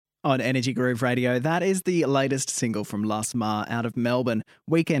On Energy Groove Radio. That is the latest single from Last Mar out of Melbourne,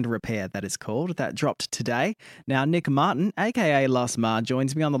 Weekend Repair, that is called. That dropped today. Now, Nick Martyn, aka Last Mar,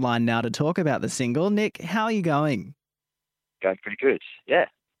 joins me on the line now to talk about the single. Nick, how are you going? Going pretty good, yeah.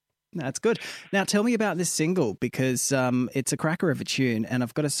 That's good. Now, tell me about this single because it's a cracker of a tune, and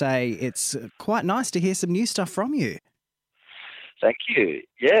I've got to say it's quite nice to hear some new stuff from you. Thank you.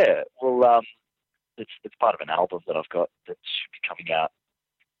 Yeah, well, it's part of an album that I've got that should be coming out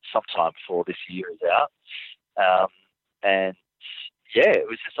sometime before this year is out. And yeah, it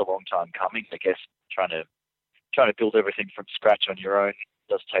was just a long time coming. I guess trying to build everything from scratch on your own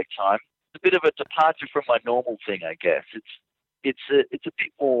does take time. It's a bit of a departure from my normal thing, I guess. It's a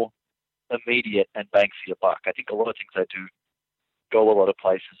bit more immediate and bang for your buck. I think a lot of things I do go a lot of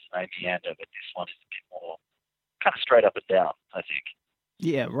places and they meander, but this one is a bit more kind of straight up and down, I think.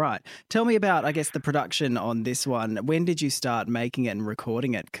 Yeah, right. Tell me about, I guess, the production on this one. When did you start making it and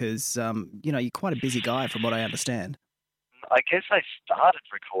recording it? Because, you're quite a busy guy from what I understand. I guess I started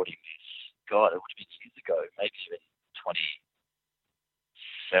recording this, God, it would have been years ago, maybe even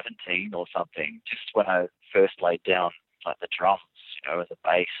 2017 or something, just when I first laid down like the drums, and the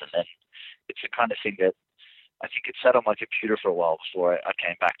bass. And then it's the kind of thing that I think it sat on my computer for a while before I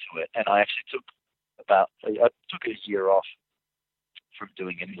came back to it. And I actually took a year off from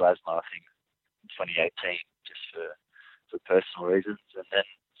doing any Lasmar thing in 2018 just for personal reasons. And then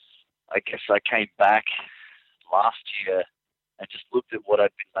I guess I came back last year and just looked at what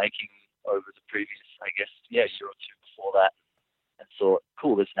I'd been making over the previous, year or two before that and thought,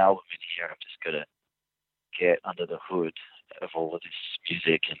 cool, there's an album in here. I'm just going to get under the hood of all of this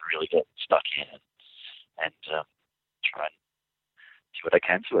music and really get stuck in and try and do what I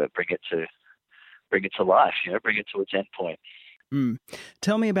can to it, bring it to life, bring it to its end point.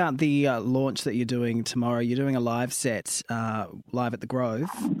 Tell me about the launch that you're doing tomorrow. You're doing a live set live at the Grove.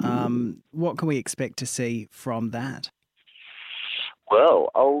 What can we expect to see from that? Well,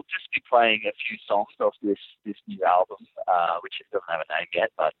 I'll just be playing a few songs off this new album, which doesn't have a name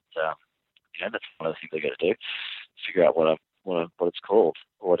yet, but that's one of the things I got to do. Figure out what it's called,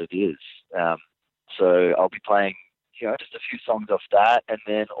 or what it is. So I'll be playing, just a few songs off that, and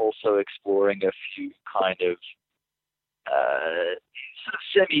then also exploring a few kind of sort of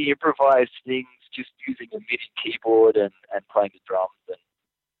semi-improvised things, just using a MIDI keyboard and playing the drums,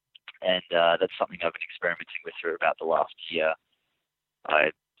 and that's something I've been experimenting with for about the last year.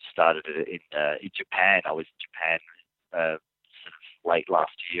 I started it in Japan. I was in Japan sort of late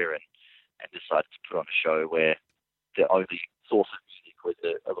last year and decided to put on a show where the only source of music was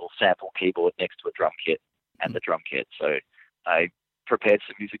a little sample keyboard next to a drum kit and the drum kit. So I prepared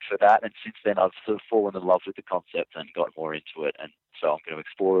some music for that, and since then I've sort of fallen in love with the concept and got more into it, and so I'm going to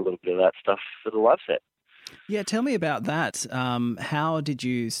explore a little bit of that stuff for the live set. Yeah, tell me about that. How did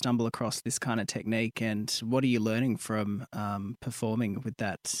you stumble across this kind of technique, and what are you learning from performing with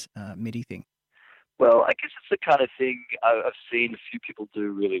that MIDI thing? Well, I guess it's the kind of thing I've seen a few people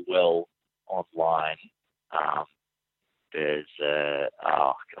do really well online. There's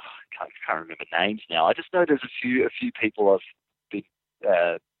I can't remember names now. I just know there's a few people I've been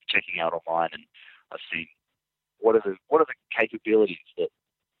checking out online, and I've seen what are the capabilities that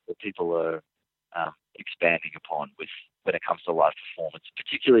people are expanding upon when it comes to live performance,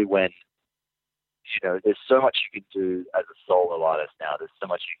 particularly when there's so much you can do as a solo artist now. There's so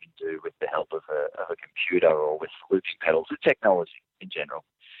much you can do with the help of a computer or with looping pedals, with technology in general.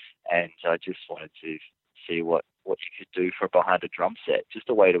 And I just wanted to see what you could do for behind a drum set, just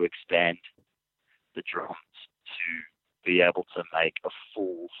a way to expand the drums to be able to make a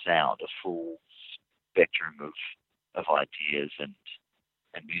full sound, a full spectrum of ideas and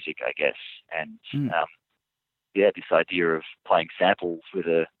music, I guess. And this idea of playing samples with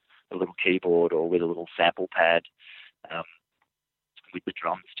a little keyboard or with a little sample pad with the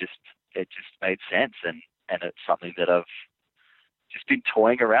drums just made sense, and it's something that I've just been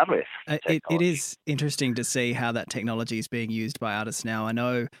toying around with. It is interesting to see how that technology is being used by artists now. I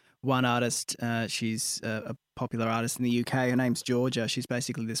know one artist, she's a popular artist in the UK, her name's Georgia. She's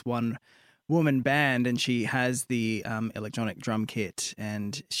basically this one-woman band, and she has the electronic drum kit,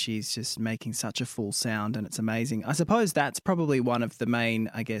 and she's just making such a full sound, and it's amazing. I suppose that's probably one of the main,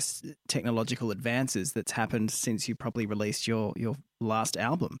 technological advances that's happened since you probably released your last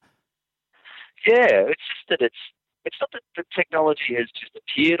album. Yeah, it's just that it's not that the technology has just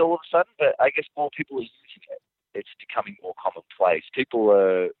appeared all of a sudden, but I guess more people are using it. It's becoming more commonplace. People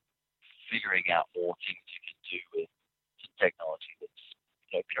are figuring out more things you can do with technology that's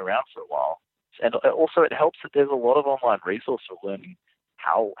been around for a while. And also it helps that there's a lot of online resources for learning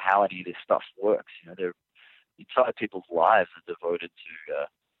how any of this stuff works. Entire people's lives are devoted to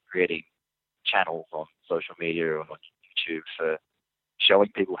creating channels on social media or on YouTube for showing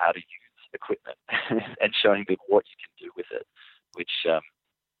people how to use equipment and showing people what you can do with it, which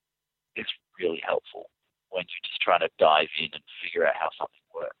is really helpful when you're just trying to dive in and figure out how something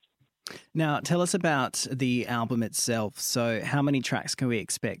works. Now, tell us about the album itself. So how many tracks can we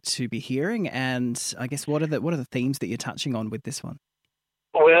expect to be hearing? And I guess what are the themes that you're touching on with this one?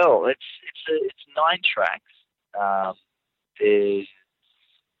 Well, it's 9 tracks. There's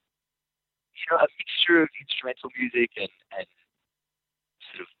a mixture of instrumental music and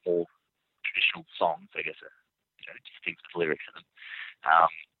sort of more traditional songs, I guess, just things with lyrics in them.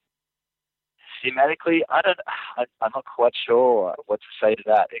 Thematically, I'm not quite sure what to say to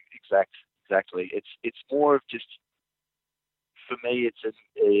that exactly. It's more of just, for me,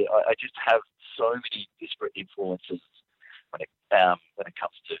 I just have so many disparate influences when it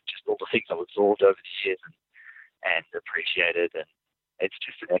comes to just all the things I've absorbed over the years and appreciated, and it's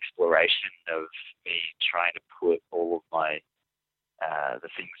just an exploration of me trying to put all of my the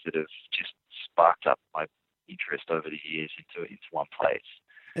things that have just sparked up my interest over the years into one place.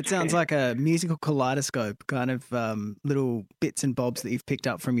 It sounds like a musical kaleidoscope, kind of little bits and bobs that you've picked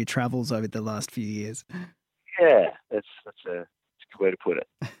up from your travels over the last few years. Yeah, that's a good way to put it.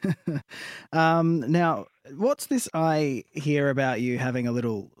 Now, what's this I hear about you having a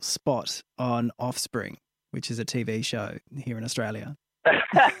little spot on Offspring, which is a TV show here in Australia?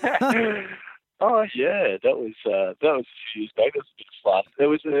 Oh yeah, that was a few years back. That was a bit of fun. There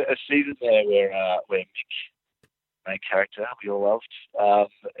was a season there where Mick, main character we all loved,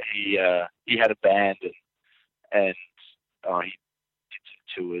 he had a band and he did some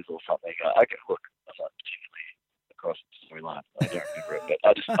tours or something. I look, I'm not particularly across the storyline. I don't remember it,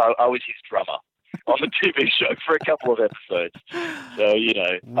 but I was his drummer on the TV show for a couple of episodes. So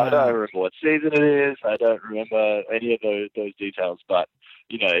wow. I don't remember what season it is. I don't remember any of those details, but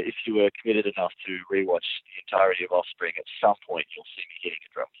if you were committed enough to rewatch the entirety of Offspring, at some point you'll see me hitting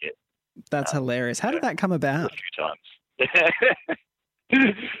a drum kit. That's hilarious. How did that come about? A few times.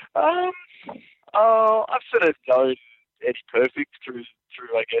 I've sort of known Eddie Perfect through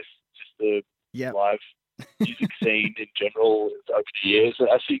I guess, just the live music scene in general over the years.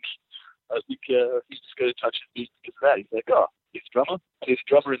 I think he just got in touch with me because of that. He's like, he's a drummer. He's a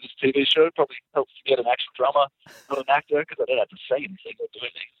drummer in this TV show. Probably helps to get an actual drummer, not an actor, because I don't have to say anything or do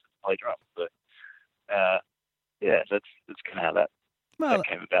anything. I play drums. But that's kind of how that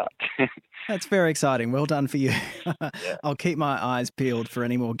came about. That's very exciting. Well done for you. I'll keep my eyes peeled for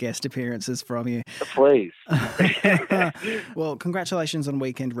any more guest appearances from you. Please. Well, congratulations on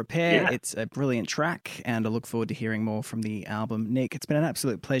Weekend Repair. Yeah. It's a brilliant track, and I look forward to hearing more from the album. Nick, it's been an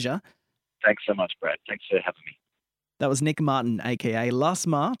absolute pleasure. Thanks so much, Brad. Thanks for having me. That was Nick Martyn, a.k.a.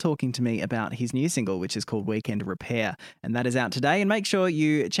 Lasmar, talking to me about his new single, which is called Weekend Repair. And that is out today. And make sure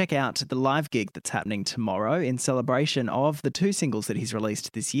you check out the live gig that's happening tomorrow in celebration of the 2 singles that he's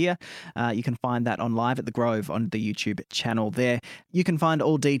released this year. You can find that on Live at the Grove on the YouTube channel there. You can find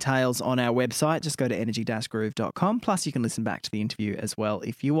all details on our website. Just go to energy-groove.com. Plus, you can listen back to the interview as well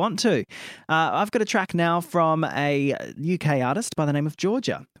if you want to. I've got a track now from a UK artist by the name of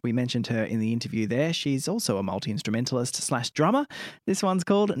Georgia. We mentioned her in the interview there. She's also a multi-instrumentalist / drummer. This one's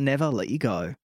called Never Let You Go.